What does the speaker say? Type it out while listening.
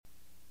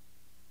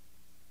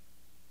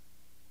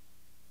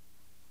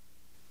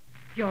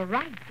You're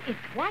right. It's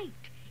white.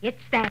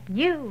 It's that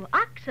new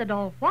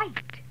Oxidol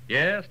white.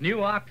 Yes, new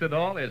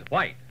Oxidol is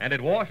white, and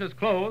it washes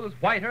clothes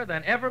whiter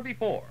than ever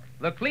before.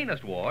 The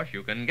cleanest wash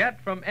you can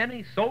get from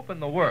any soap in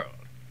the world.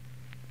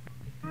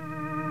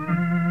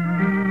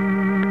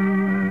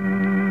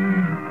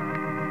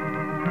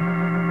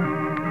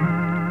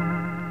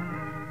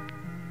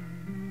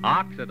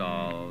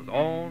 Oxidol's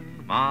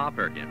own Ma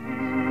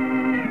Perkins.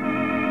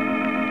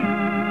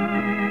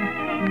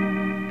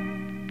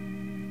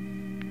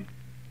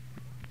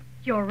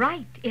 You're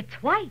right. It's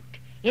white.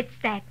 It's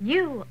that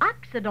new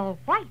Oxidol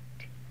white.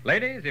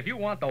 Ladies, if you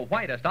want the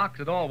whitest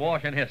Oxidol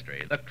wash in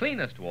history, the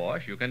cleanest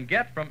wash you can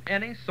get from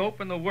any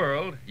soap in the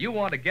world, you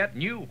want to get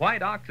new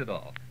white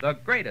Oxidol, the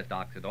greatest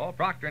Oxidol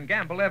Procter &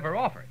 Gamble ever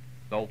offered.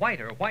 The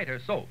whiter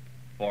soap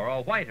for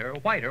a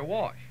whiter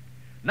wash.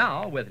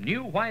 Now, with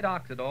new white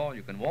Oxidol,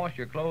 you can wash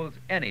your clothes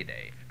any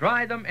day,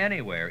 dry them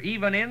anywhere,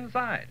 even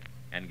inside,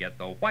 and get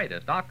the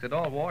whitest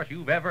Oxidol wash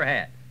you've ever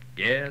had.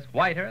 Yes,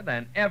 whiter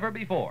than ever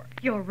before.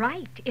 You're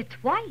right. It's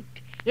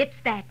white. It's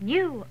that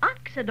new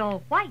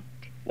Oxidol white.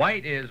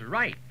 White is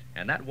right,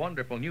 and that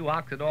wonderful new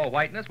Oxidol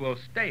whiteness will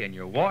stay in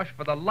your wash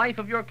for the life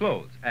of your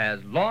clothes,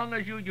 as long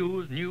as you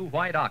use new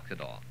white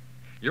Oxidol.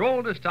 Your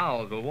oldest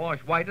towels will wash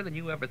whiter than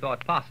you ever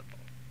thought possible.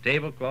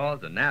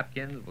 Tablecloths and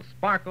napkins will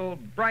sparkle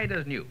bright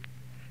as new.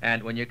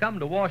 And when you come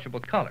to washable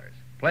colors,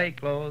 play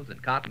clothes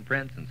and cotton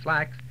prints and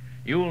slacks,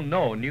 you'll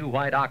know new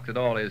white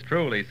Oxidol is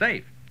truly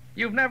safe.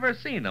 You've never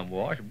seen them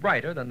wash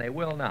brighter than they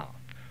will now.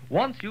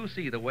 Once you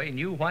see the way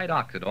new white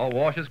Oxidol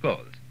washes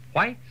clothes,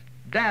 whites,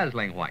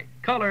 dazzling white,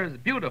 colors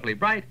beautifully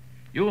bright,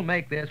 you'll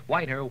make this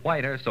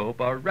whiter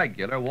soap a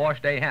regular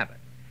wash day habit.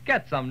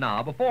 Get some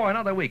now before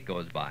another week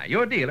goes by.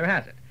 Your dealer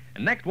has it.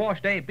 And next wash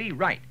day, be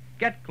right.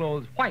 Get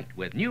clothes white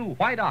with new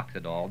white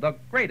Oxidol, the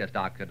greatest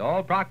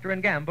Oxidol Procter &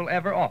 Gamble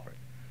ever offered.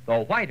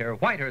 The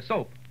whiter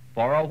soap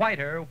for a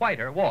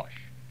whiter wash.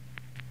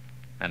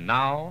 And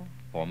now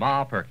for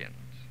Ma Perkins.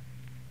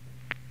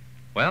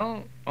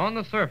 Well, on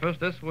the surface,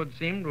 this would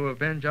seem to have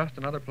been just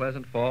another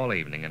pleasant fall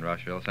evening in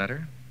Rushville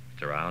Center.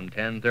 It's around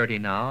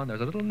 10:30 now, and there's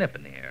a little nip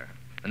in the air,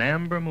 an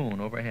amber moon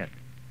overhead.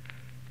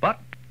 But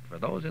for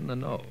those in the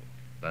know,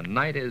 the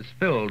night is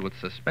filled with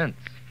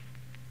suspense.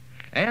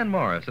 Ann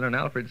Morrison and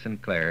Alfred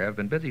Sinclair have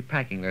been busy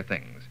packing their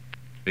things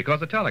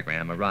because a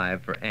telegram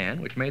arrived for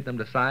Ann which made them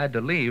decide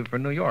to leave for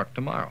New York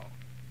tomorrow.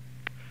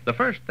 The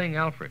first thing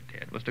Alfred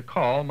did was to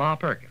call Ma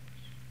Perkins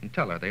and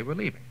tell her they were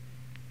leaving.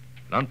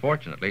 But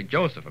unfortunately,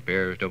 Joseph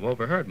appears to have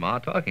overheard Ma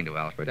talking to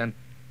Alfred and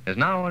is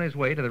now on his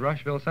way to the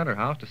Rushville Center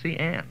house to see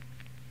Ann.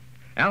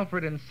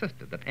 Alfred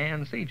insisted that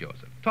Ann see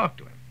Joseph, talk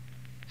to him,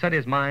 set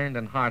his mind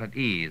and heart at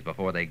ease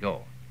before they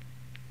go.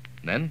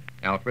 Then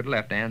Alfred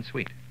left Ann's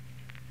suite.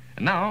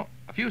 And now,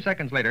 a few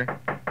seconds later,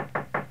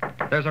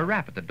 there's a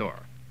rap at the door.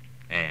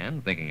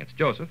 Ann, thinking it's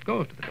Joseph,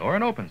 goes to the door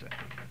and opens it.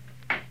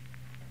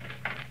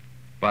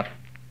 But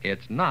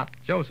it's not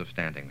Joseph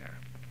standing there.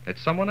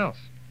 It's someone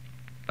else.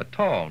 A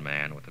tall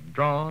man with a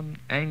drawn,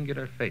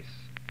 angular face,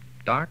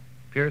 dark,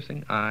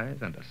 piercing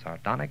eyes, and a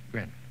sardonic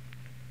grin.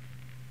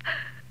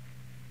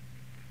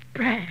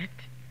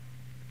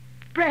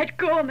 Brad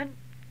Gorman.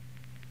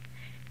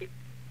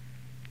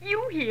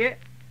 You here?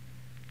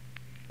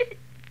 Is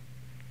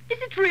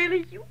it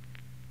really you?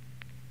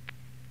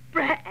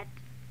 Brad?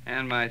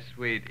 And my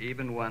sweet,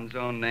 even one's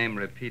own name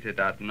repeated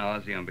ad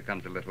nauseum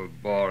becomes a little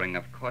boring.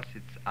 Of course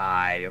it's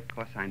I. Of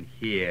course I'm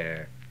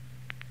here.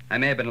 I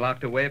may have been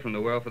locked away from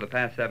the world for the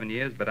past 7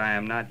 years, but I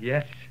am not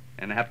yet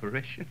an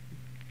apparition.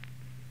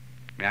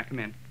 May I come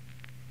in?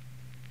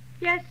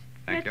 Yes.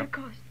 Thank you. Of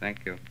course.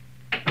 Thank you.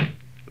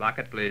 Lock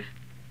it, please.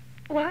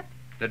 What?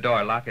 The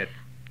door, lock it.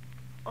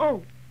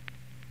 Oh,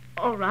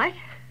 all right.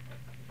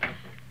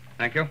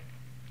 Thank you.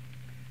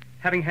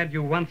 Having had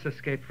you once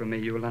escape from me,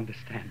 you will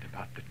understand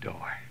about the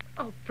door.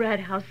 Oh, Brad,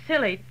 how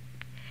silly.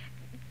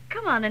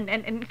 Come on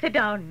and sit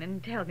down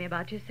and tell me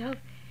about yourself.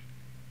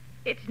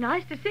 It's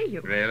nice to see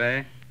you.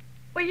 Really?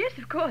 Well, yes,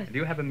 of course. Do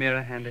you have a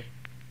mirror handy?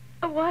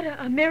 What,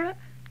 a mirror?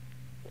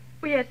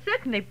 Well, yes,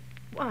 certainly.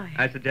 Why?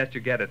 I suggest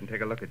you get it and take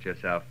a look at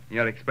yourself.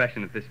 Your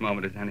expression at this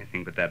moment is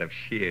anything but that of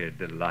sheer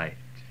delight.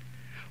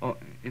 Oh,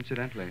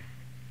 incidentally,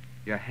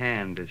 your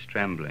hand is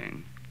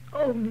trembling.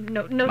 Oh,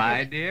 no.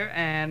 My dear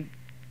Anne.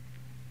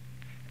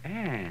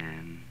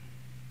 Anne.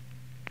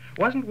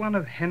 Wasn't one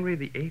of Henry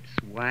VIII's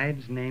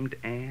wives named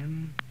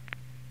Anne?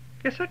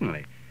 Yes,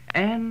 certainly.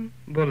 Anne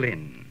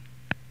Boleyn.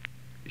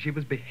 She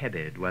was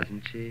beheaded,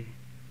 wasn't she?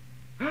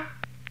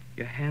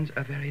 Your hands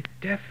are very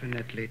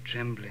definitely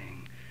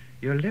trembling.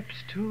 Your lips,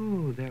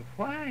 too. They're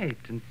white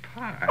and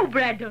parched. Oh,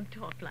 Brad, don't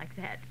talk like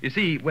that. You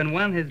see, when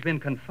one has been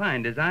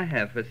confined, as I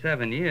have for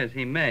 7 years,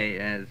 he may,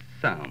 as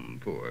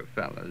some poor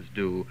fellows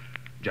do,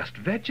 just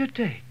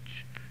vegetate,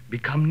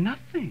 become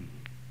nothing.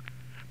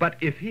 But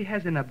if he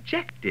has an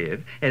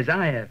objective, as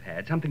I have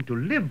had, something to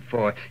live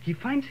for, he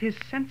finds his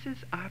senses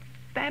are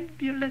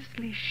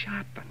fabulously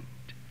sharpened.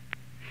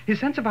 His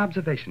sense of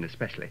observation,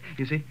 especially.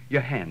 You see,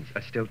 your hands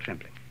are still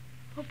trembling.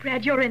 Oh,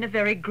 Brad, you're in a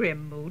very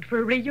grim mood for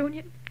a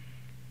reunion.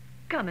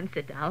 Come and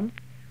sit down.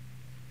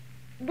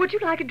 Would you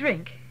like a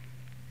drink?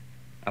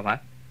 A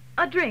what?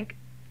 A drink.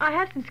 I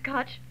have some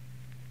scotch.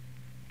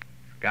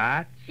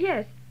 Scotch?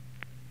 Yes.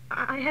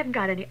 I haven't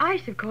got any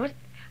ice, of course.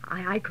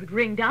 I could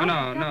ring down.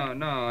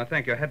 No,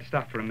 thank you. I had to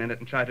stop for a minute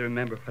and try to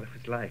remember what it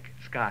was like.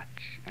 Scotch.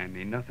 I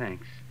mean, no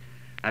thanks.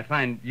 I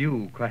find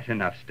you quite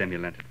enough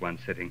stimulant at one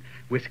sitting.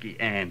 Whiskey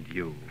and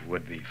you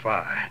would be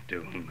far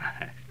too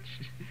much.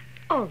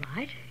 All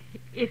right,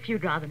 if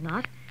you'd rather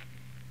not.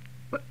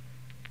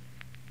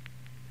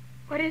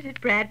 What is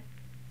it, Brad?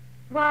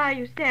 Why are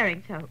you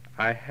staring so?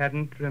 I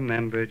hadn't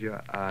remembered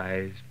your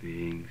eyes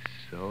being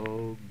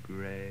so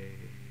gray.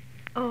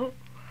 Oh.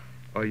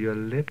 Or your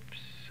lips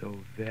so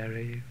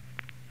very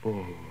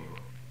full.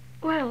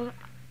 Well...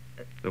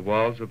 The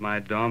walls of my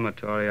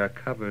dormitory are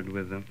covered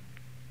with them.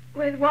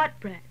 With what,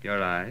 Brad?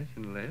 Your eyes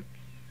and lips.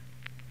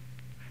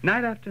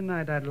 Night after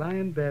night, I'd lie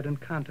in bed and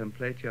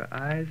contemplate your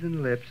eyes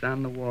and lips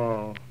on the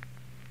wall.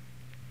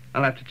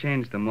 I'll have to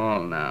change them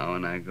all now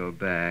when I go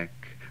back.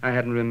 I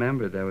hadn't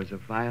remembered there was a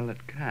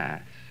violet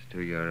cast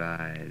to your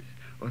eyes,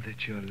 or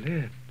that your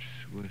lips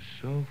were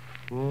so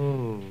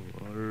full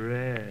or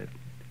red.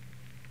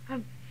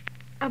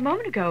 A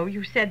moment ago,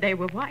 you said they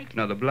were white.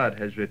 No, the blood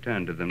has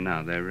returned to them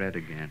now. They're red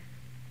again.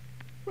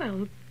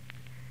 Well,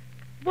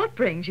 what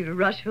brings you to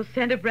Rushville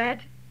Center,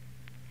 Brad?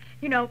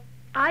 You know,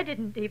 I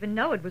didn't even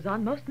know it was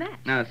on most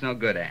maps. No, it's no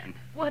good, Anne.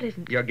 What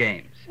isn't? Your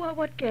games. Well,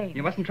 what game?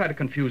 You mustn't try to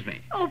confuse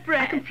me. Oh,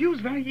 Brad. I confuse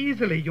very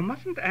easily. You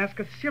mustn't ask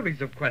a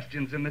series of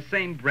questions in the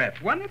same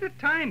breath. One at a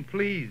time,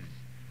 please.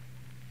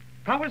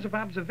 Powers of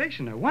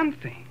observation are one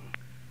thing.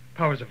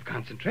 Powers of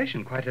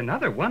concentration, quite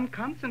another. One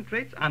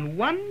concentrates on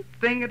one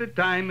thing at a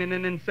time in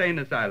an insane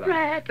asylum.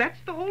 Brad. That's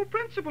the whole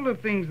principle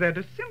of things there,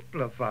 to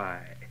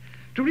simplify.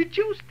 To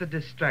reduce the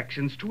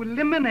distractions, to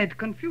eliminate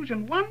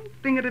confusion, one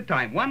thing at a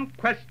time. One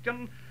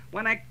question,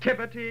 one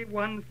activity,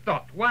 one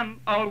thought. One,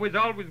 always,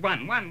 always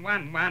one.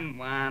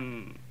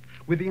 One.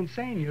 With the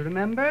insane, you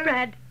remember?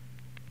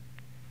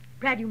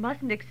 Brad, you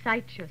mustn't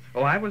excite yourself.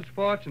 Oh, I was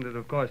fortunate,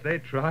 of course. They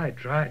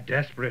tried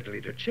desperately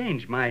to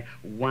change my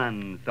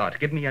one thought,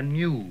 give me a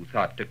new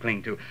thought to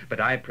cling to. But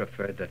I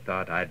preferred the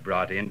thought I'd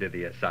brought into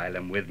the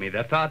asylum with me,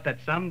 the thought that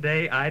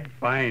someday I'd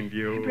find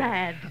you.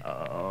 Brad.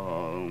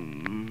 Oh,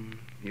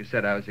 you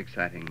said I was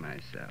exciting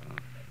myself.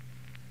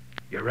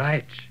 You're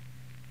right.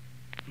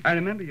 I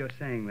remember your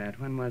saying that.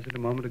 When was it? A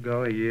moment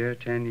ago? A year?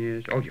 10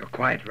 years? Oh, you're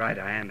quite right.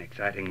 I am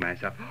exciting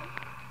myself.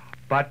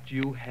 But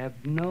you have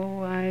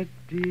no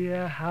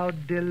idea how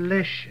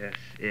delicious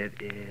it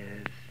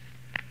is.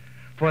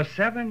 For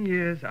 7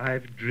 years,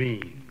 I've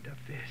dreamed of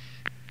this.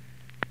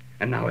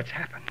 And now it's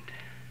happened.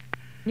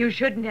 You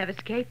shouldn't have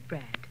escaped,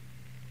 Brad.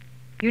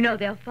 You know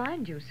they'll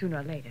find you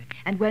sooner or later.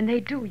 And when they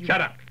do, you... Shut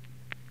up.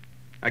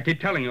 I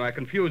keep telling you I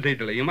confuse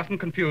easily. You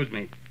mustn't confuse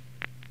me.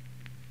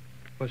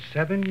 For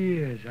 7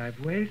 years, I've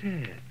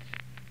waited.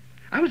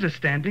 I was a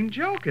standing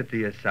joke at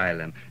the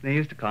asylum. They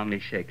used to call me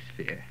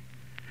Shakespeare.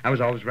 I was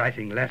always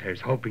writing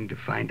letters, hoping to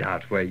find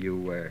out where you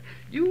were.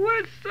 You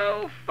were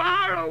so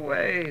far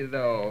away,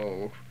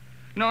 though.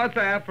 North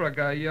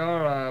Africa,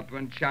 Europe,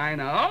 and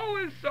China,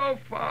 always so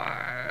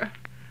far.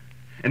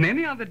 And then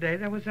the other day,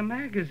 there was a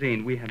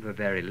magazine. We have a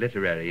very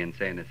literary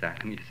insane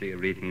asylum. You see, a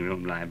reading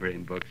room, library,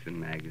 and books and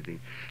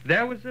magazines.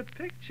 There was a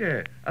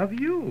picture of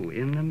you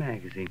in the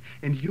magazine,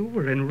 and you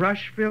were in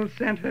Rushville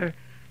Center.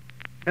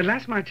 At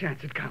last, my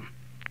chance had come.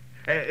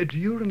 Do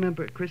you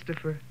remember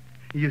Christopher?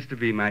 He used to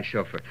be my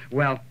chauffeur.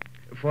 Well,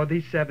 for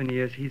these 7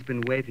 years, he's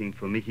been waiting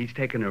for me. He's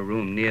taken a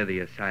room near the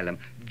asylum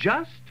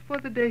just for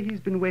the day he's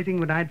been waiting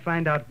when I'd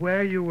find out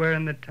where you were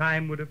and the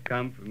time would have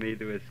come for me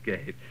to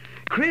escape.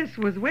 Chris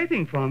was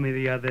waiting for me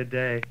the other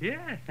day.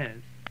 Yes.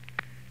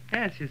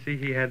 Yes, you see,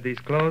 he had these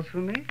clothes for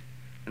me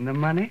and the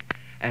money,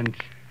 and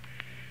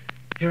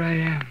here I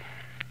am.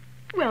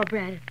 Well,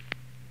 Brad,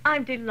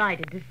 I'm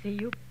delighted to see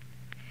you.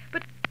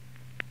 But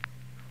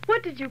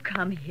what did you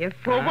come here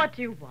for? What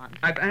do you want?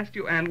 I've asked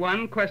you, Anne,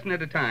 one question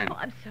at a time. Oh,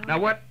 I'm sorry. Now,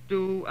 what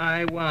do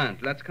I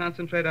want? Let's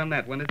concentrate on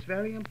that. When it's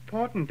very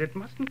important, it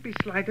mustn't be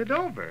slighted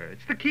over.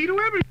 It's the key to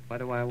everything. What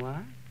do I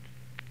want?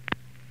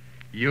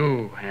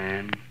 You,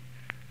 Anne.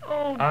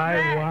 Oh, Brad.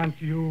 I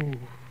want you.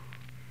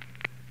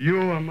 You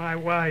are my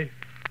wife.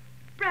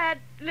 Brad,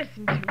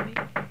 listen to me.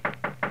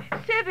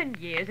 7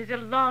 years is a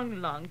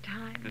long, long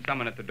time. There's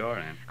someone at the door,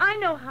 Anne. I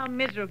know how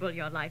miserable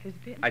your life has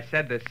been. I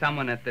said there's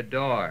someone at the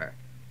door.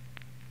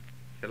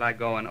 Shall I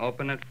go and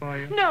open it for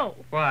you? No.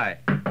 Why?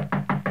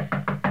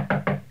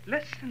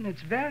 Listen,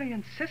 it's very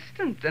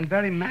insistent and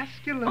very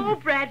masculine. Oh,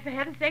 Brad, for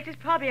heaven's sake, it's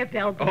probably a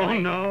bellboy. Oh,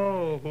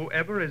 no.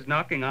 Whoever is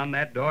knocking on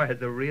that door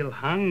has a real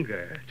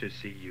hunger to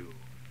see you.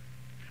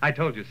 I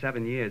told you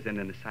 7 years in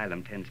an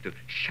asylum tends to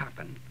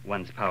sharpen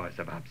one's powers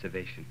of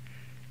observation.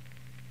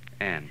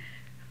 Anne,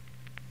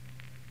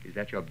 is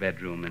that your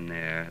bedroom in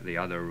there, the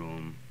other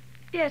room?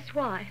 Yes,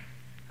 why?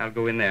 I'll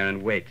go in there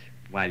and wait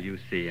while you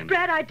see him.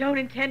 Brad, I don't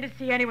intend to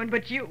see anyone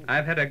but you.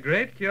 I've had a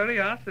great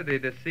curiosity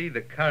to see the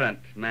current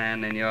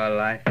man in your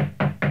life.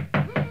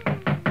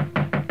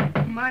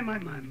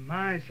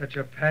 My, such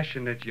a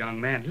passionate young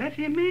man. Let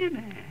him in,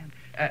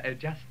 Anne.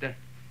 Just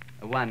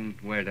One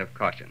word of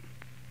caution.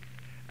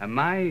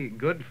 My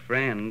good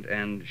friend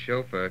and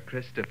chauffeur,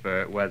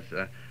 Christopher, was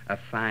a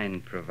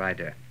fine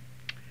provider.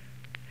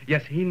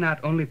 Yes, he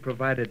not only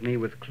provided me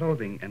with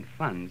clothing and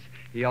funds,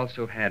 he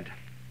also had...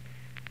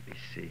 Let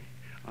me see.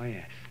 Oh,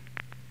 yes.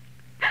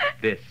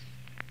 This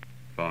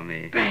for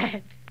me.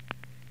 Brad!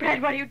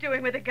 Brad, what are you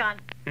doing with a gun?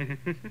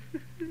 It's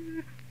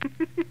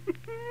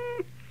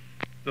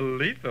a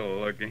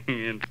lethal-looking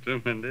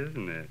instrument,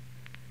 isn't it?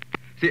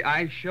 See,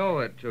 I show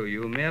it to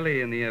you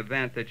merely in the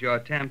event that you're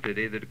tempted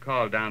either to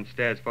call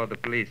downstairs for the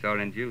police or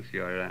induce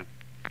your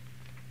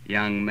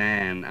young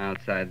man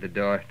outside the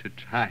door to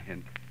try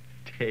and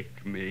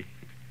take me.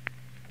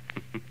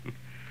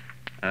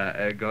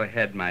 Go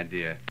ahead, my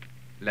dear.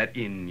 Let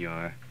in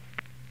your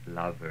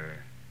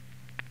lover.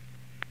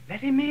 Let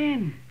him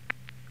in.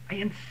 I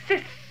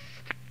insist.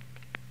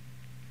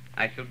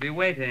 I shall be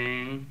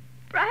waiting.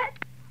 Brad?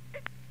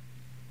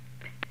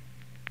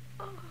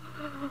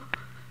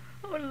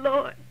 Oh,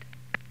 Lord.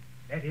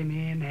 Let him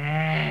in,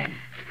 Anne.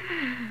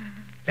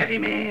 Let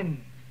him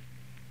in.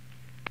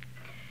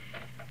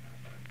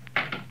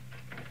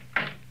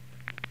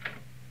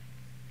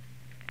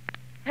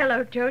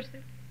 Hello, Joseph.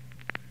 Is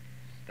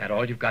that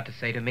all you've got to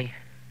say to me?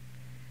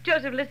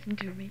 Joseph, listen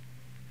to me.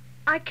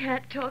 I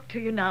can't talk to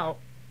you now.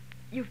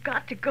 You've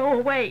got to go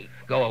away.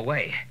 Go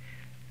away.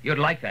 You'd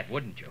like that,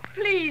 wouldn't you?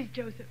 Please,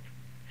 Joseph.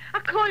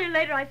 I'll call you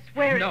later, I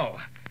swear. No.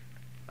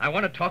 I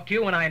want to talk to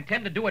you, and I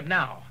intend to do it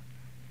now.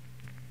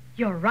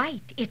 You're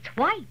right. It's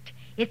white.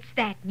 It's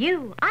that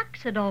new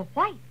Oxidol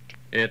white.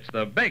 It's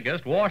the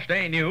biggest wash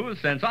day news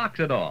since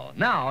Oxidol.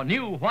 Now,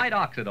 new white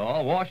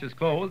Oxidol washes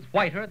clothes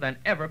whiter than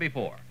ever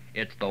before.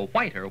 It's the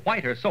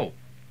whiter soap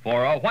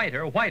for a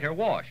whiter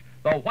wash.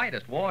 The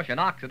whitest wash in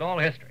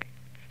Oxidol history.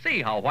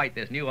 See how white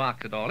this new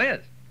Oxidol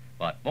is.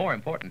 But more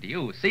important to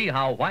you, see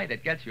how white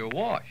it gets your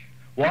wash.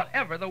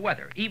 Whatever the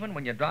weather, even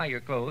when you dry your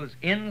clothes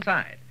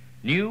inside.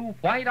 New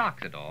white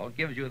Oxidol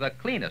gives you the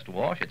cleanest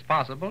wash it's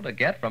possible to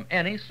get from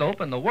any soap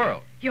in the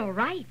world. You're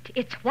right.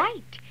 It's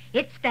white.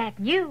 It's that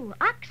new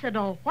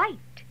Oxidol white.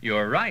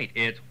 You're right,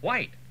 it's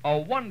white. A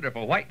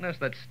wonderful whiteness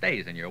that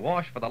stays in your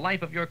wash for the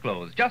life of your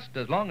clothes, just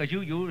as long as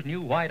you use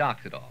new white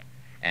Oxidol.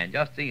 And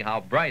just see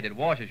how bright it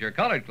washes your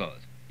colored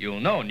clothes.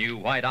 You'll know new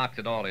white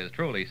Oxidol is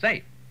truly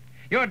safe.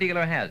 Your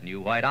dealer has new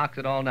white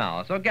Oxidol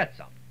now, so get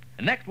some.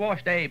 And next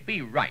wash day,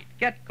 be right.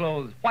 Get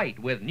clothes white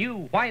with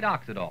new white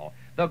Oxidol,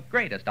 the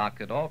greatest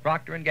Oxidol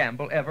Procter &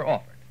 Gamble ever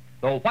offered.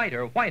 The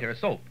whiter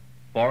soap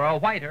for a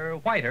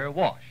whiter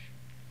wash.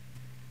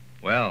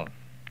 Well,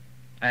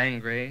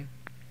 angry,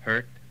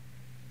 hurt,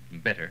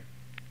 bitter,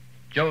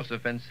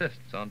 Joseph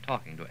insists on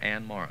talking to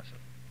Anne Morrison,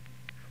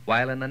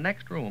 while in the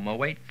next room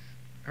awaits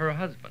her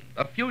husband,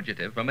 a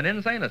fugitive from an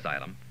insane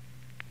asylum,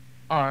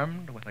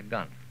 armed with a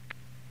gun.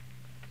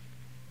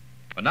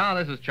 But now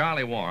this is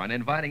Charlie Warren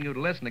inviting you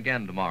to listen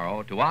again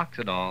tomorrow to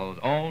Oxidol's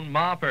own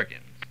Ma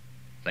Perkins.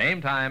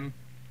 Same time,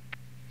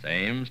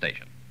 same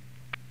station.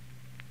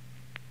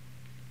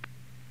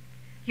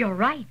 You're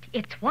right.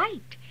 It's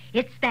white.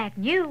 It's that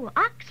new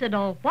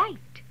Oxidol white.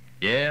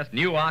 Yes,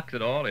 new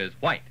Oxidol is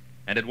white,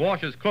 and it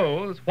washes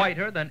clothes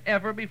whiter than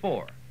ever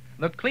before.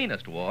 The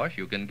cleanest wash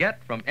you can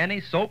get from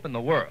any soap in the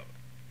world.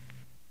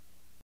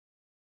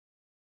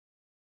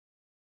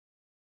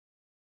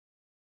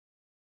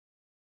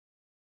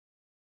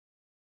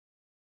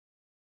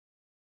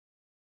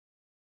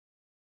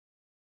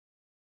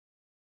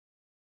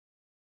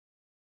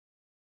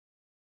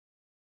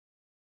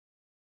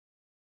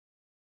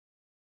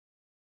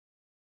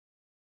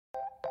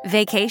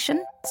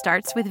 Vacation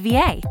starts with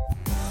VA.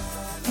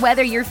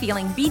 Whether you're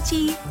feeling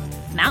beachy,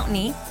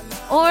 mountainy,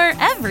 or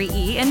every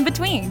E in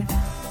between,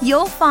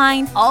 you'll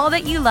find all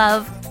that you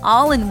love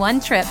all in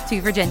one trip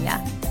to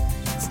Virginia.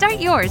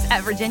 Start yours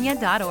at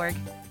virginia.org.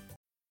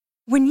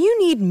 When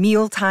you need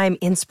mealtime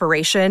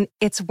inspiration,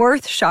 it's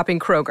worth shopping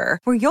Kroger,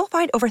 where you'll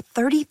find over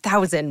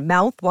 30,000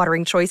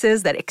 mouth-watering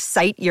choices that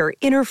excite your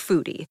inner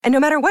foodie. And no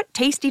matter what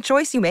tasty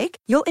choice you make,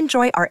 you'll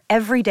enjoy our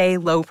everyday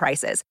low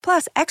prices,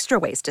 plus extra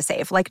ways to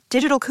save, like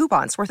digital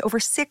coupons worth over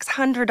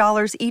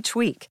 $600 each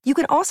week. You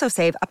can also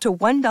save up to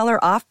 $1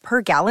 off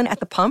per gallon at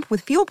the pump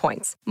with fuel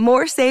points.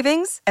 More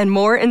savings and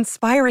more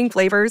inspiring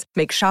flavors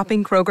make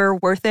shopping Kroger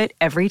worth it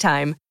every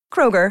time.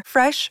 Kroger,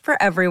 fresh for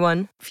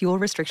everyone. Fuel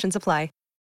restrictions apply.